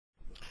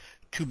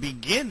to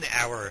begin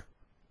our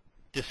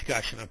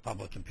discussion of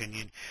public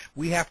opinion,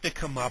 we have to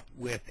come up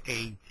with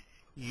a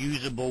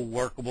usable,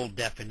 workable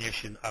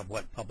definition of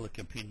what public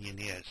opinion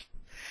is.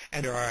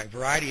 And there are a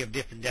variety of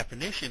different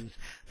definitions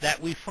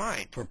that we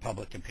find for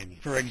public opinion.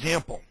 For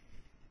example,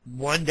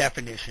 one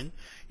definition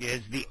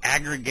is the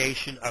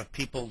aggregation of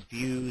people's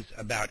views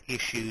about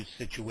issues,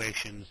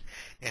 situations,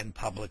 and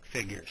public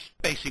figures.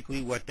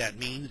 Basically what that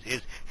means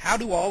is, how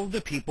do all of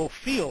the people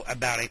feel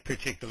about a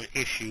particular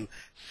issue,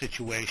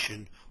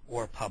 situation,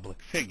 or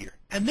public figure?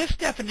 And this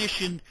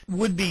definition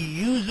would be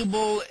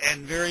usable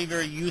and very,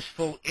 very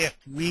useful if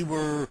we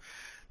were,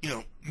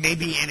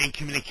 maybe in a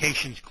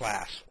communications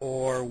class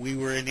or we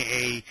were in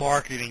a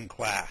marketing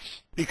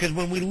class. Because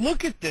when we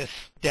look at this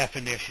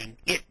definition,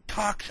 it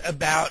talks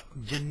about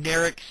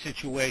generic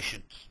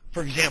situations.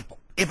 For example,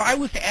 if I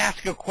was to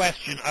ask a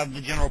question of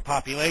the general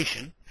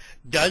population,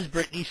 does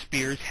Britney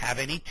Spears have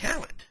any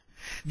talent?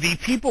 The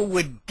people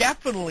would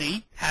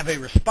definitely have a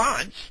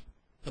response.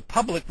 The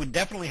public would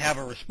definitely have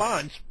a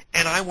response,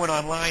 and I went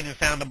online and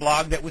found a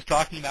blog that was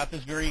talking about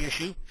this very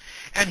issue,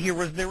 and here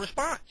was their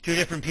response. Two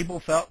different people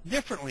felt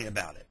differently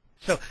about it.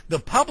 So the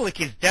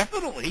public is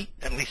definitely,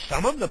 at least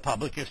some of the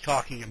public, is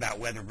talking about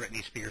whether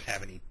Britney Spears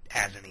has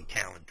any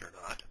talent or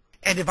not.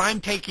 And if I'm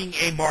taking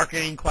a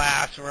marketing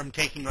class or I'm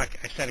taking, like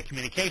I said, a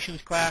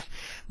communications class,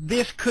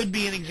 this could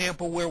be an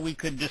example where we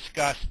could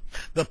discuss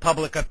the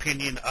public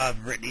opinion of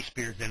Britney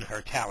Spears and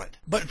her talent.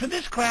 But for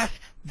this class,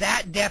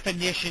 that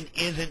definition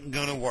isn't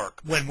going to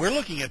work. When we're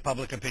looking at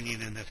public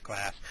opinion in this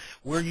class,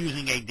 we're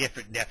using a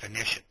different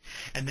definition.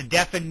 And the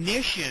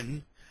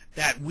definition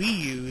that we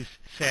use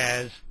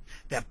says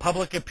that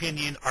public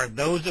opinion are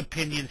those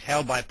opinions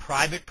held by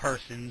private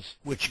persons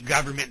which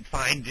government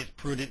finds it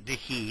prudent to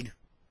heed.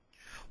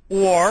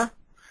 Or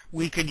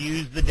we could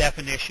use the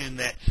definition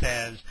that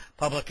says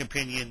public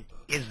opinion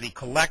is the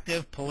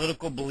collective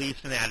political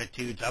beliefs and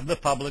attitudes of the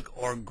public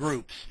or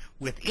groups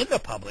within the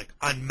public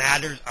on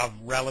matters of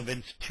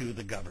relevance to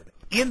the government.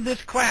 In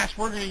this class,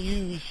 we're going to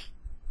use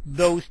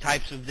those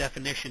types of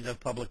definitions of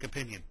public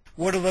opinion.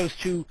 What do those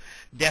two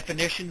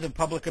definitions of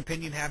public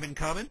opinion have in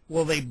common?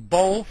 Well, they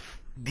both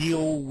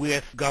deal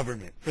with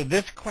government. For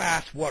this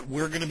class, what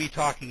we're going to be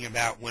talking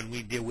about when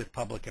we deal with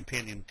public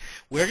opinion,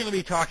 we're going to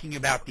be talking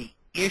about the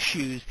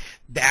issues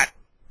that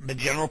the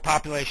general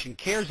population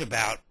cares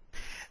about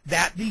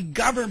that the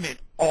government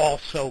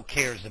also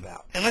cares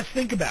about. And let's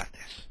think about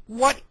this.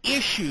 What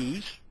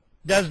issues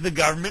does the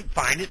government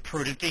find it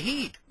prudent to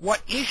heed?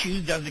 What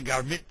issues does the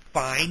government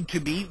find to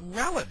be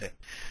relevant?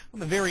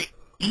 Well, the very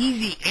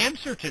easy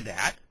answer to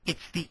that,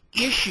 it's the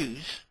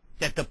issues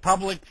that the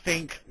public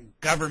think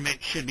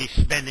government should be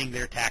spending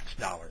their tax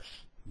dollars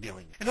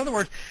dealing with. In other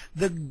words,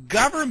 the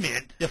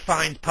government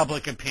defines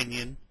public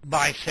opinion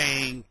by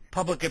saying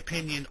public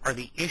opinion are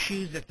the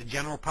issues that the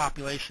general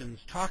population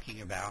is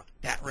talking about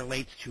that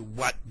relates to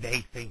what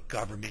they think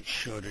government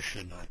should or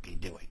should not be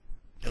doing.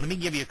 Now, let me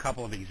give you a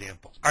couple of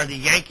examples. Are the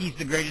Yankees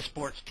the greatest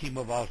sports team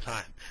of all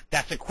time?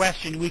 That's a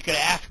question we could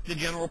ask the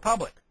general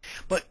public.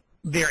 But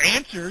their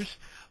answers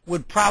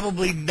would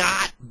probably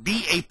not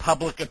be a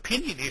public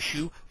opinion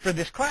issue for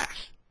this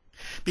class.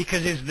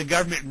 Because is the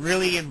government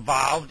really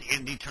involved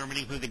in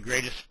determining who the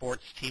greatest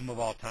sports team of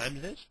all time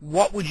is?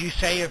 What would you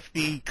say if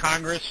the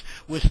Congress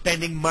was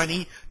spending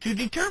money to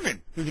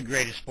determine who the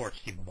greatest sports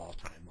team of all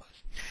time was?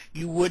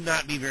 You would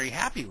not be very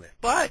happy with.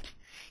 But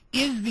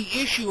is the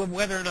issue of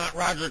whether or not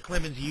Roger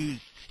Clemens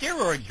used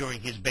steroids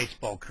during his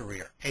baseball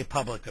career a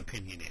public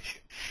opinion issue?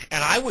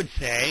 And I would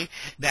say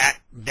that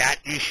that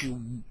issue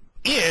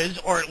is,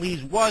 or at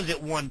least was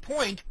at one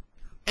point,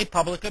 a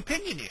public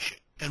opinion issue.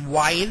 And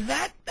why is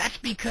that? That's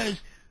because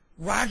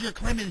Roger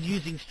Clemens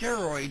using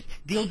steroids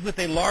deals with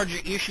a larger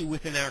issue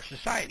within our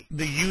society,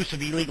 the use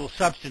of illegal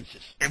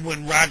substances. And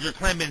when Roger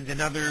Clemens and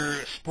other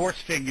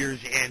sports figures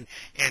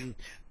and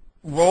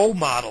role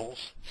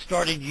models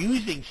started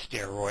using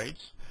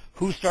steroids,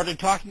 who started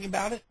talking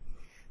about it?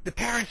 The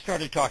parents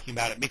started talking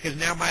about it, because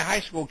now my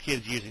high school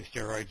kid's using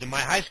steroids, and my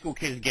high school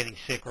kid is getting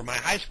sick, or my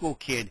high school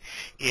kid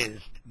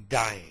is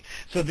dying.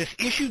 So this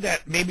issue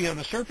that maybe on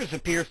the surface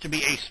appears to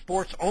be a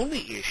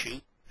sports-only issue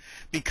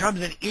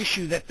becomes an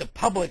issue that the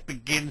public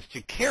begins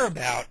to care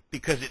about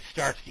because it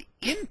starts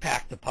to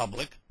impact the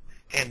public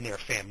and their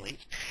families.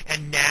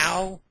 And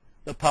now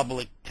the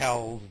public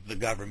tells the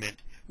government,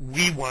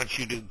 we want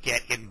you to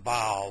get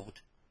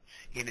involved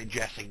in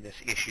addressing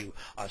this issue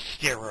of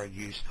steroid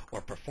use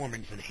or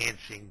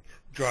performance-enhancing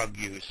drug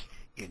use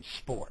in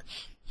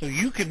sports. So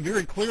you can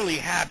very clearly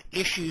have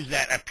issues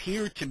that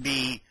appear to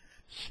be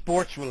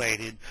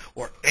sports-related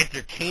or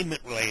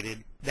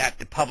entertainment-related that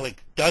the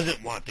public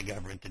doesn't want the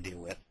government to deal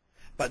with.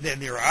 But then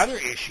there are other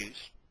issues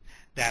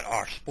that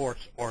are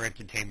sports or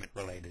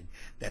entertainment-related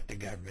that the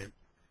government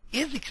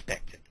is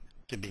expected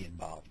to be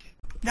involved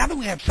in. Now that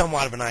we have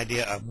somewhat of an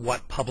idea of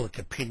what public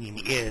opinion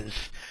is,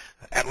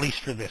 at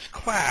least for this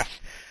class,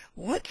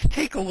 let's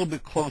take a little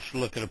bit closer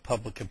look at a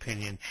public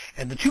opinion.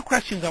 And the two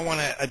questions I want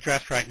to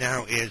address right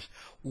now is,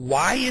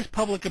 why is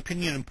public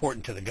opinion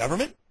important to the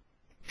government?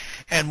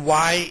 And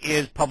why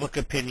is public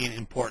opinion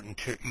important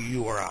to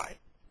you or I?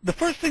 the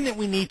first thing that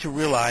we need to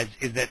realize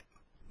is that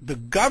the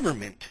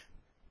government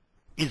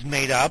is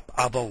made up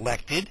of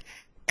elected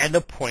and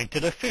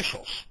appointed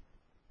officials.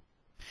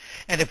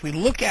 And if we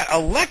look at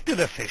elected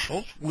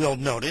officials, we'll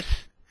notice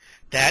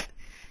that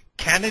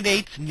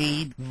candidates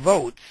need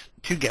votes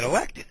to get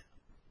elected.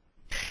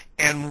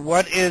 And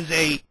what is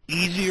a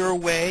easier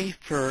way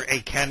for a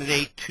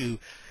candidate to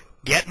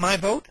get my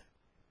vote?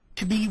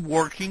 To be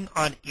working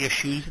on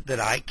issues that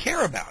I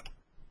care about.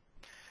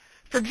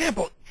 For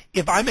example,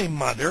 if I'm a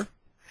mother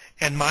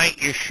and my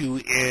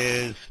issue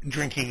is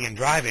drinking and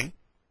driving,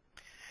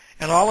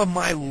 and all of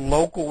my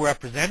local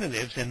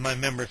representatives and my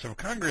members of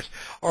Congress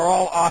are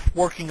all off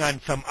working on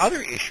some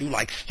other issue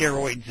like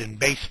steroids in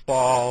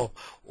baseball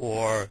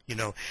or,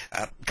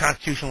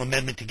 constitutional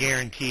amendment to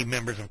guarantee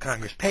members of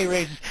Congress pay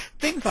raises,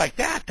 things like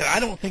that I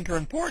don't think are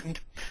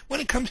important, when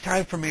it comes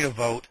time for me to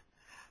vote,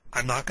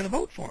 I'm not going to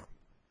vote for them.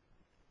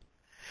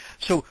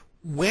 So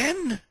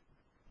when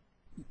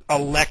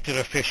elected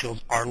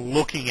officials are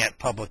looking at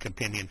public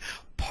opinion,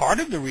 part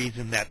of the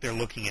reason that they're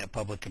looking at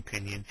public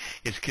opinion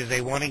is because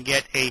they want to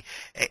get a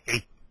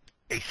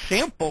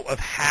sample of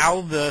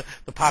how the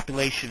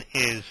population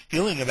is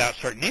feeling about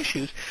certain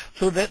issues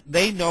so that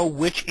they know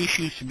which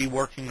issues to be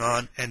working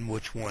on and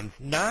which ones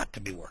not to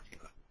be working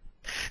on.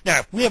 Now,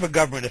 if we have a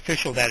government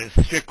official that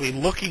is strictly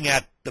looking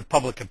at the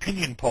public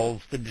opinion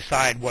polls to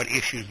decide what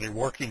issues they're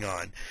working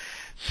on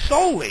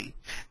solely,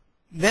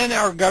 then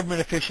our government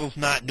official's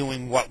not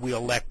doing what we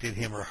elected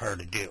him or her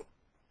to do.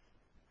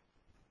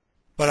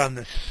 But on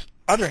the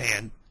other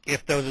hand,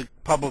 if those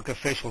public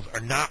officials are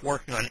not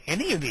working on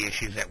any of the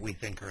issues that we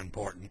think are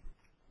important,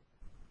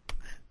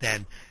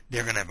 then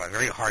they're going to have a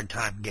very hard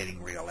time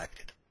getting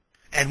reelected.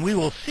 And we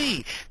will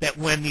see that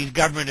when these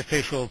government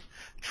officials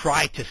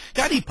try to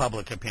study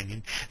public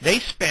opinion, they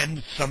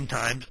spend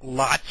sometimes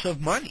lots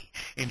of money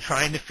in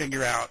trying to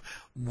figure out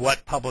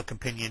what public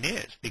opinion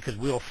is, because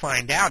we'll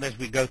find out as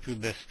we go through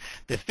this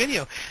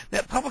video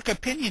that public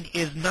opinion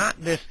is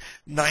not this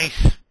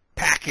nice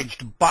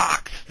packaged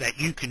box that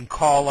you can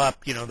call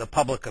up, the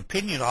public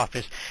opinion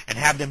office and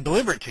have them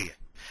deliver it to you.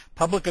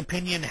 Public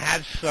opinion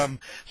has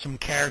some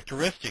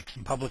characteristics,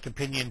 and public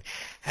opinion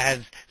has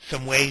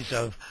some ways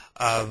of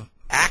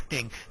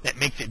acting that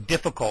makes it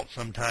difficult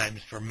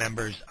sometimes for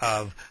members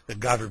of the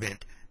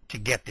government to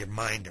get their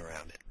mind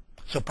around it.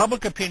 So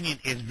public opinion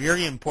is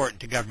very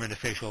important to government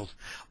officials,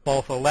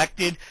 both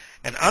elected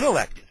and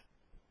unelected.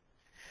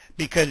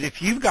 Because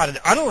if you've got an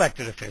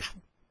unelected official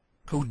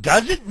who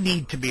doesn't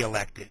need to be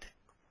elected,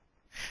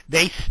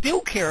 they still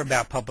care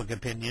about public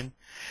opinion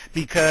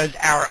because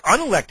our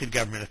unelected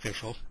government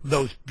officials,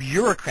 those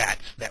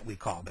bureaucrats that we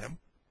call them,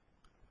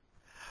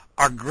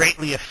 are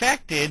greatly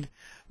affected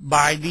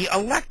by the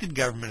elected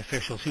government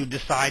officials who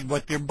decide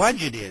what their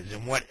budget is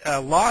and what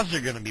laws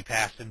are going to be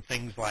passed and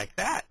things like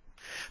that.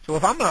 So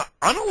if I'm an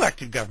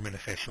unelected government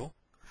official,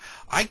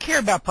 I care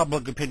about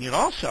public opinion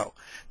also,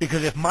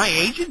 because if my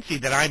agency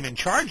that I'm in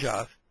charge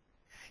of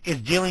is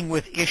dealing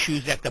with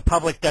issues that the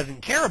public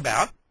doesn't care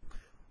about,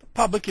 the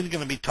public is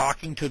going to be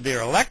talking to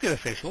their elected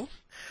officials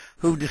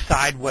who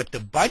decide what the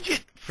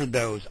budget for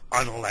those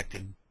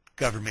unelected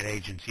government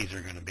agencies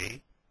are going to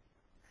be.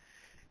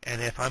 And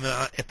if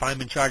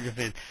I'm in charge of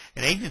an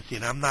agency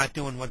and I'm not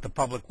doing what the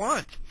public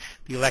wants,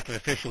 the elected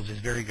officials is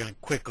very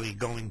quickly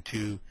going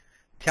to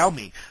tell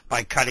me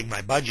by cutting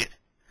my budget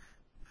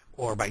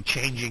or by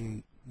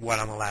changing what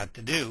I'm allowed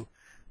to do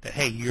that,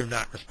 hey, you're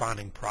not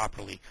responding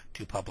properly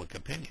to public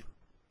opinion.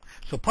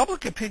 So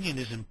public opinion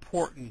is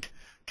important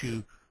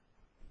to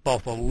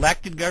both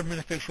elected government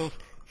officials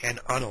and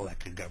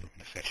unelected government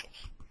officials.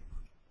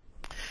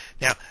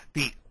 Now,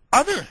 the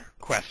other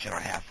question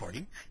I have for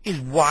you is,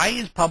 why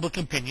is public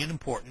opinion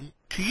important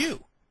to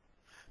you?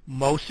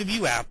 Most of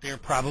you out there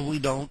probably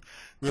don't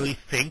really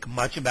think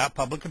much about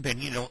public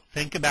opinion. You don't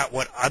think about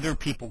what other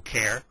people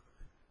care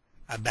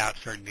about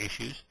certain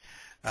issues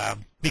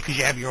because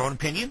you have your own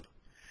opinion,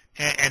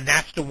 and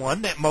that's the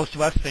one that most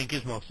of us think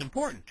is most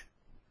important.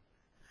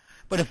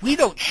 But if we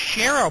don't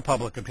share our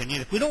public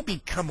opinion, if we don't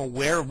become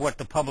aware of what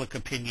the public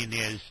opinion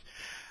is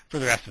for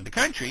the rest of the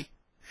country,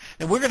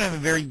 then we're going to have a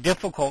very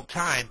difficult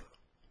time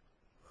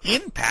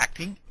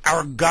impacting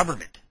our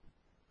government,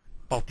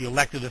 both the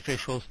elected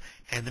officials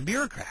and the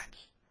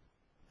bureaucrats.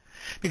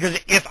 Because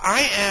if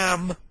I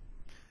am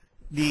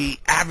the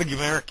average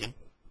American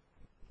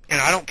and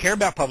I don't care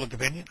about public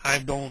opinion, I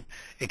don't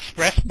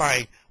express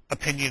my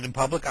opinion in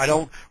public, I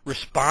don't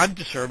respond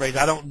to surveys,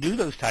 I don't do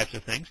those types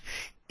of things,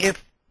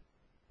 if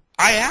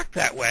I act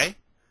that way,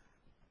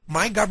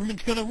 my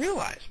government's going to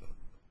realize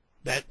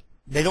that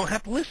they don't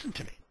have to listen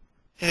to me.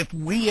 And if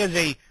we as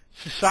a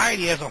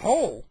society as a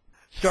whole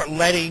start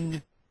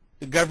letting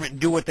the government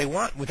do what they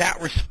want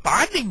without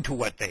responding to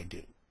what they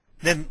do,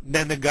 then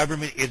the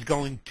government is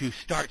going to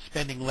start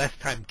spending less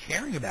time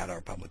caring about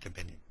our public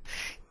opinion.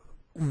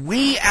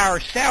 We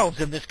ourselves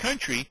in this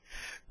country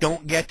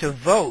don't get to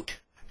vote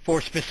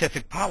for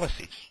specific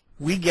policies.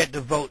 We get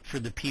to vote for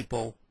the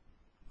people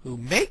who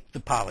make the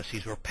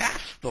policies or pass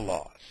the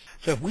laws.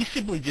 So if we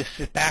simply just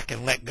sit back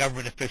and let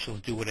government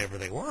officials do whatever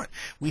they want,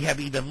 we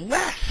have even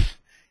less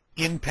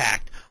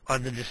impact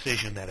on the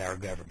decision that our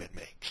government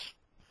makes.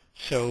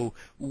 So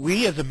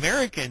we as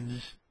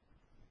Americans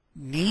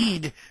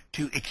need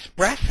to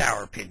express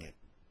our opinion.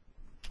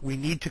 We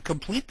need to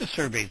complete the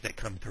surveys that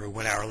come through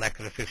when our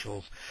elected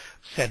officials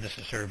send us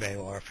a survey,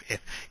 or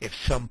if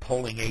some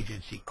polling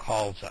agency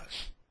calls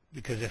us.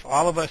 Because if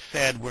all of us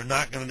said we're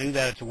not going to do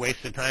that, it's a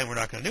waste of time, we're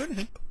not going to do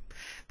anything,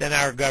 then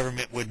our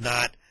government would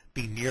not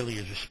be nearly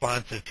as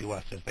responsive to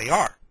us as they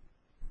are.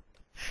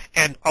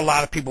 And a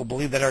lot of people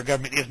believe that our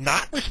government is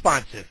not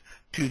responsive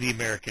to the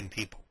American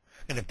people.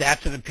 And if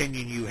that's an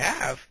opinion you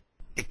have,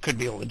 it could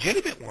be a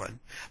legitimate one,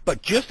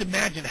 but just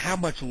imagine how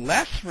much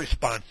less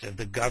responsive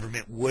the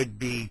government would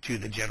be to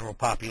the general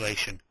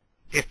population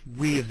if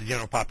we as the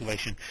general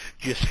population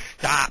just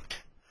stopped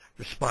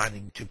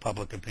responding to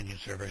public opinion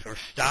surveys or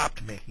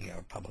stopped making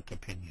our public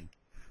opinion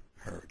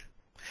heard.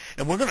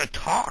 And we're going to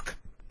talk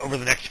over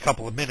the next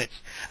couple of minutes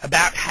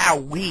about how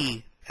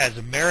we as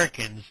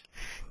Americans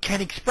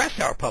can express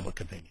our public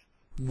opinion,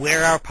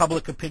 where our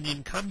public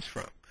opinion comes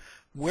from.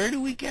 Where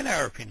do we get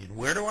our opinion?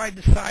 Where do I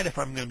decide if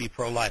I'm going to be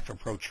pro-life or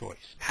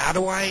pro-choice? How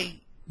do I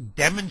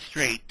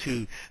demonstrate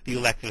to the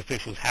elected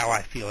officials how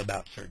I feel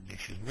about certain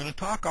issues? We're going to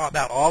talk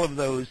about all of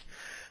those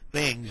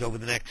things over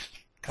the next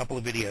couple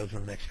of videos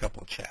and the next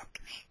couple of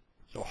chapters.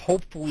 So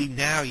hopefully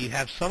now you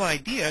have some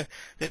idea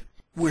that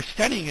we're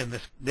studying in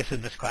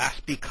this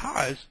class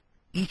because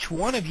each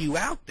one of you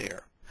out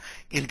there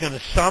is going to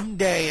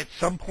someday, at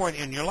some point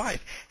in your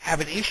life,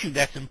 have an issue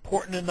that's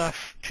important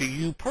enough to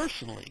you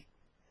personally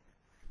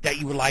that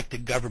you would like the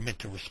government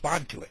to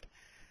respond to it.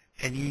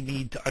 And you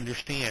need to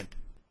understand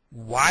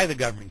why the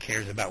government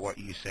cares about what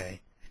you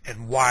say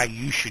and why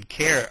you should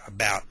care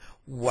about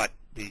what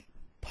the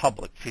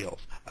public feels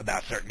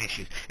about certain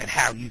issues and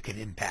how you can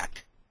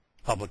impact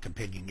public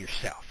opinion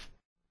yourself.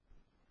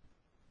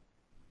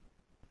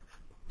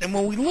 And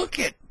when we look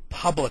at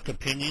public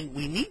opinion,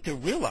 we need to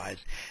realize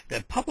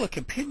that public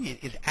opinion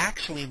is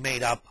actually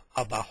made up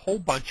of a whole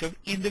bunch of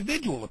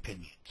individual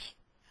opinions.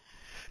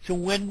 So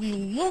when we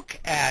look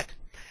at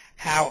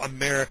how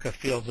America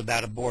feels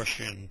about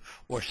abortion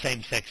or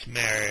same-sex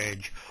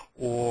marriage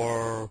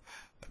or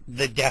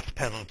the death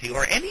penalty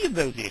or any of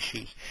those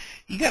issues,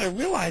 you got to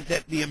realize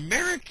that the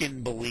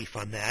American belief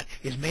on that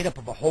is made up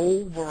of a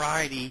whole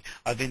variety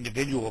of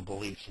individual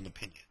beliefs and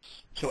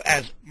opinions. So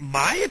as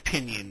my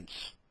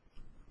opinions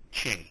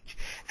change,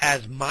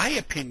 as my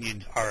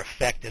opinions are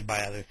affected by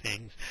other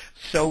things,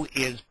 so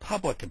is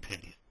public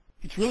opinion.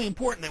 It's really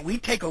important that we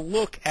take a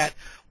look at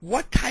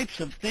what types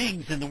of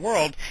things in the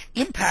world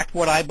impact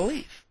what I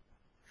believe.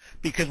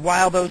 Because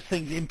while those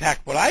things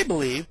impact what I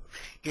believe,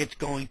 it's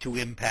going to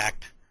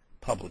impact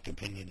public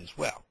opinion as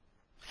well.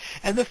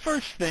 And the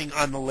first thing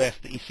on the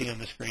list that you see on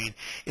the screen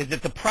is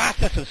that the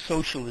process of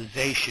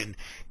socialization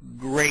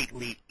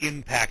greatly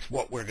impacts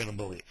what we're going to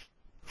believe.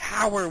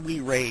 How are we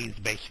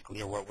raised,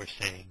 basically, or what we're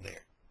saying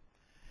there.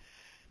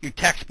 Your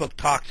textbook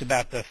talks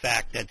about the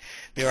fact that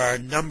there are a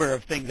number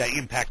of things that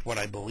impact what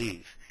I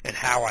believe and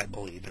how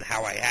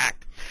I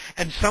act.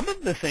 And some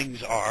of the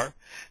things are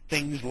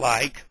things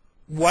like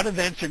what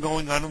events are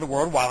going on in the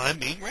world while I'm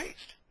being raised.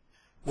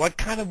 What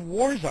kind of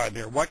wars are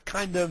there? What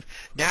kind of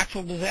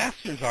natural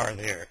disasters are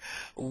there?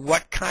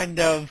 What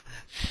kind of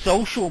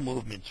social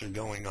movements are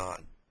going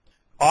on?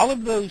 All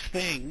of those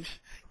things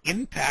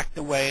impact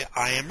the way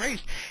I am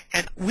raised.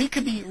 And we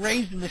could be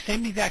raised in the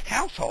same exact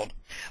household,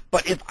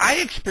 but if I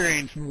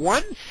experience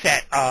one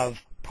set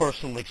of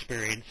personal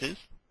experiences,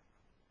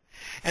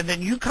 and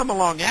then you come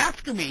along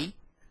after me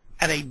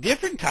at a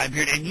different time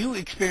period and you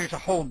experience a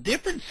whole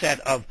different set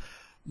of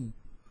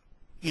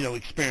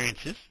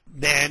experiences,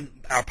 then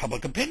our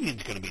public opinion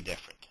is going to be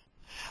different.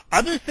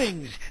 Other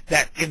things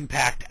that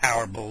impact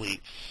our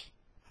beliefs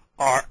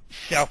are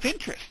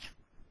self-interest.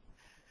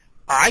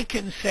 I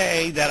can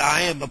say that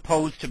I am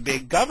opposed to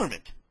big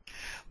government,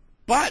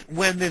 but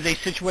when there's a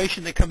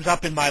situation that comes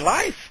up in my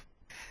life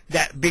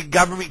that big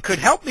government could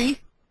help me,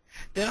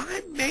 then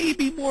I may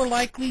be more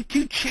likely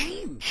to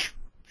change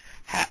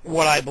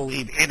what I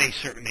believe in a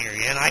certain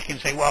area, and I can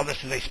say, well,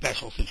 this is a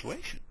special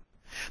situation.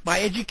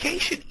 My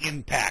education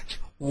impacts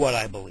what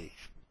I believe.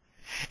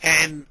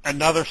 And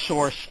another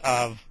source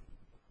of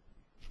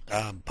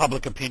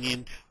public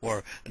opinion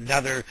or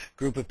another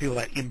group of people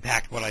that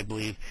impact what I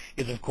believe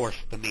is, of course,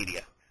 the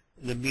media.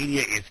 The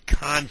media is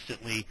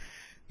constantly,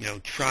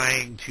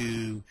 trying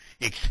to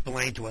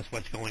explain to us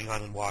what's going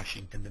on in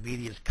Washington. The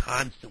media is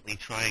constantly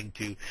trying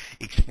to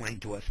explain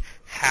to us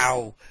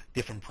how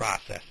different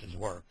processes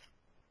work.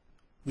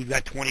 We've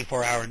got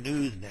 24-hour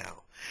news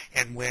now.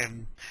 And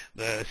when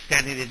the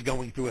Senate is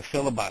going through a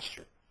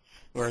filibuster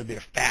or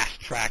they're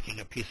fast-tracking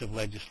a piece of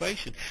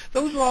legislation,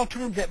 those are all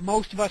terms that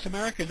most of us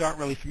Americans aren't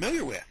really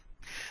familiar with.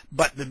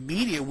 But the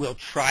media will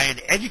try and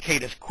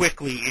educate us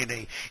quickly in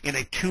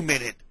a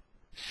 2-minute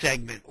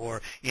segment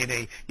or in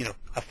a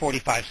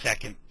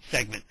 45-second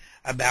segment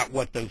about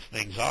what those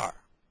things are.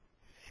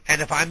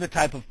 And if I'm the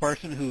type of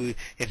person who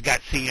has got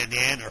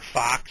CNN or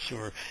Fox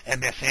or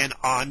MSN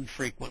on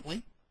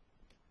frequently,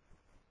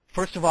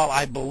 first of all,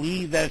 I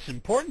believe that it's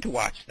important to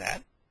watch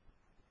that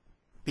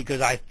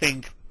because I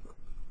think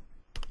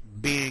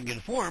being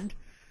informed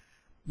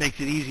makes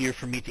it easier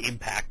for me to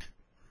impact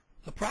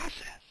the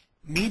process.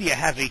 Media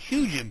has a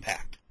huge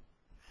impact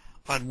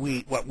on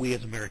what we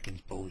as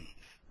Americans believe.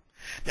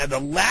 Now, the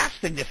last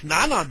thing that's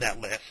not on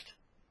that list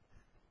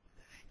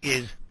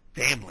is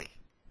family.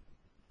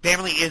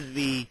 Family is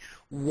the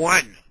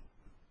one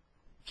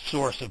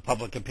source of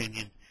public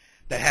opinion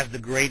that has the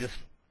greatest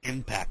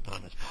impact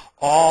on us.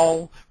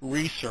 All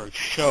research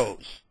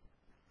shows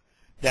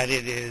that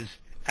it is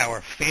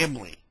our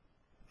family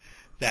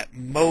that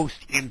most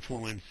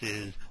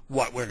influences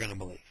what we're going to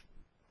believe.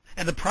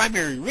 And the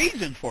primary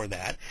reason for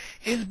that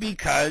is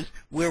because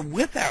we're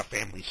with our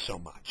families so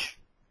much.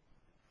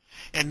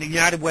 And the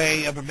United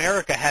Way of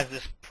America has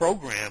this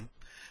program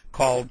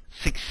called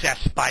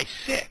Success by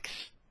Six.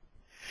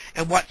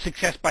 And what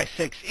Success by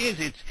Six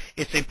is,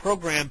 it's a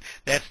program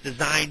that's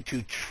designed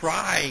to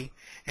try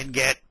and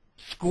get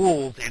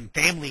schools and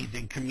families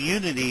and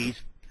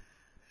communities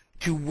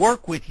to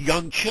work with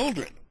young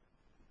children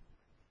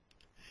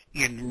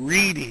in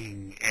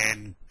reading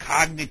and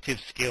cognitive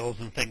skills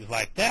and things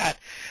like that,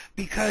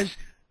 because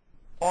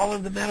all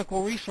of the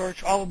medical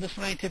research, all of the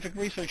scientific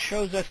research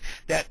shows us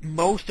that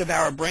most of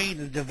our brain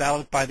is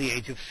developed by the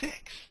age of 6.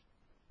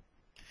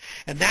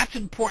 And that's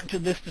important to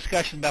this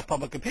discussion about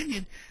public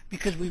opinion,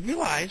 because we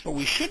realize, or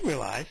we should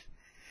realize,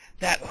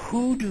 that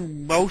who do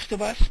most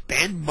of us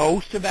spend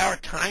most of our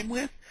time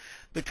with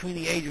between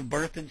the age of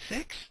birth and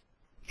 6?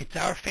 It's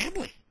our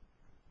family.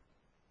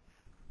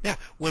 Now,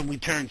 when we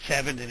turn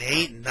 7 and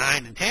 8 and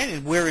 9 and 10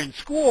 and we're in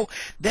school,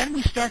 then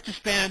we start to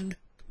spend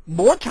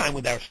more time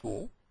with our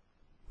school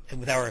and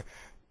with our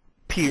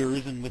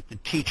peers and with the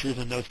teachers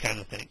and those kind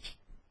of things.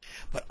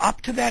 But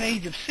up to that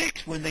age of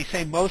 6, when they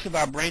say most of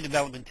our brain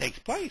development takes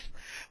place,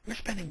 we're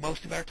spending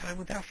most of our time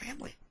with our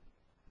family.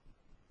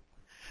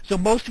 So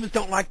most of us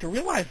don't like to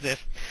realize this,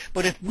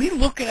 but if we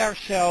look at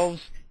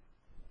ourselves,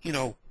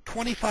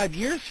 25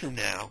 years from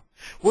now,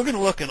 we're going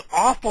to look an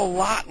awful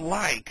lot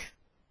like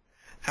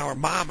our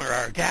mom or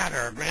our dad or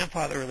our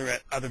grandfather or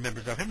the other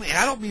members of our family. And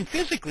I don't mean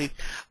physically,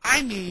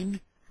 I mean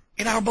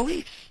in our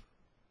beliefs.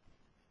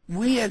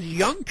 We as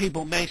young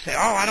people may say,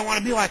 oh, I don't want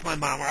to be like my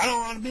mom, or I don't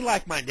want to be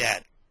like my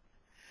dad.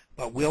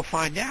 But we'll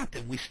find out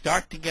that we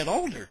start to get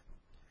older,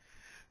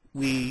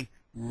 we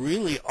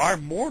really are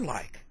more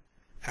like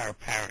our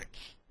parents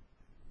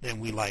than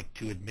we like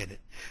to admit it,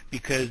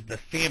 because the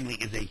family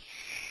is a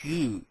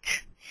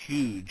huge,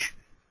 huge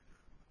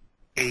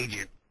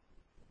agent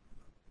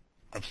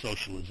of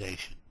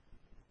socialization.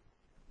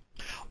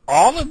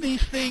 All of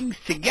these things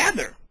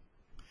together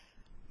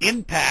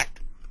impact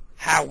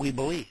how we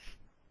believe,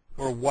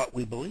 or what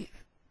we believe.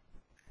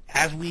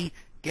 As we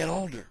get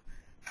older,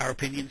 our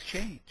opinions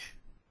change.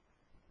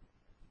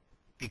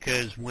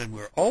 Because when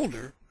we're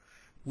older,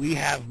 we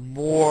have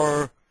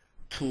more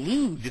to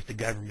lose if the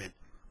government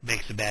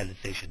makes a bad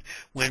decision.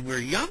 When we're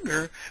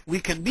younger,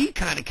 we can be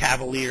kind of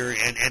cavalier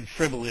and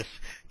frivolous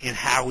in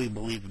how we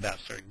believe about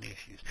certain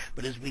issues.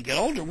 But as we get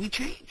older, we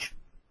change.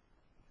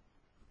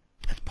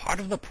 It's part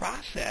of the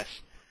process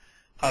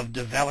of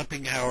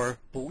developing our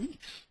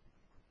beliefs.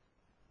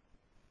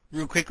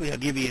 Real quickly, I'll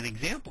give you an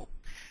example.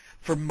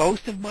 For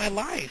most of my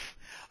life,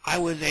 I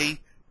was a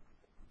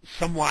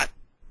somewhat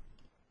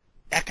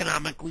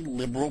economically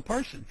liberal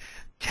person.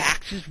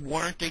 Taxes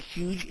weren't a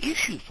huge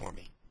issue for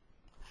me.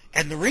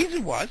 And the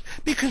reason was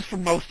because for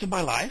most of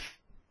my life,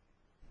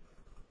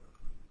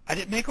 I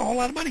didn't make a whole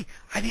lot of money.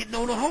 I didn't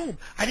own a home.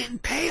 I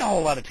didn't pay a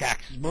whole lot of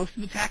taxes. Most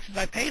of the taxes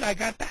I paid, I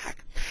got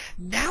back.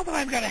 Now that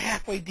I've got a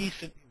halfway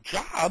decent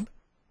job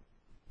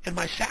and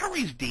my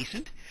salary's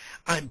decent,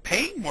 I'm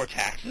paying more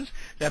taxes.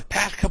 The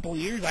past couple of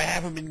years, I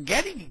haven't been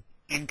getting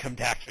income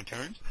tax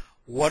returns.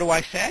 What do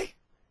I say?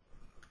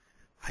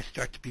 I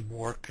start to be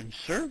more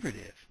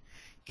conservative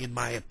in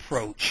my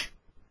approach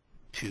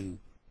to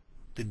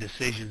the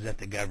decisions that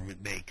the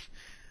government makes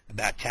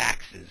about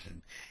taxes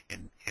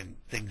and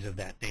things of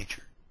that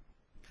nature.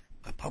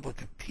 My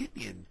public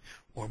opinion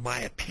or my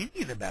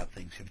opinion about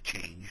things have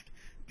changed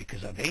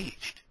because I've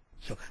aged.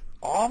 So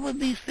all of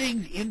these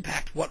things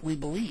impact what we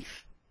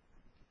believe.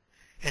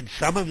 And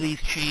some of these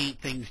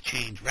things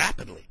change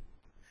rapidly.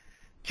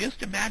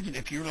 Just imagine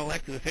if you're an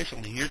elected official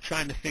and you're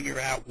trying to figure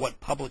out what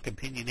public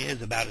opinion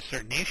is about a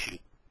certain issue.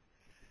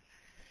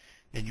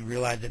 Then you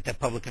realize that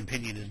public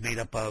opinion is made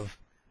up of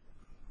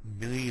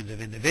millions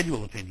of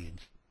individual opinions,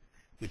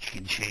 which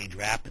can change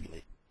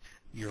rapidly.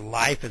 Your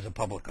life as a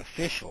public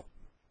official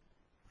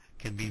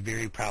can be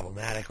very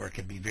problematic, or it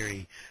can be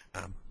very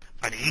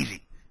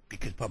uneasy,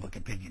 because public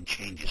opinion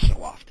changes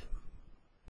so often.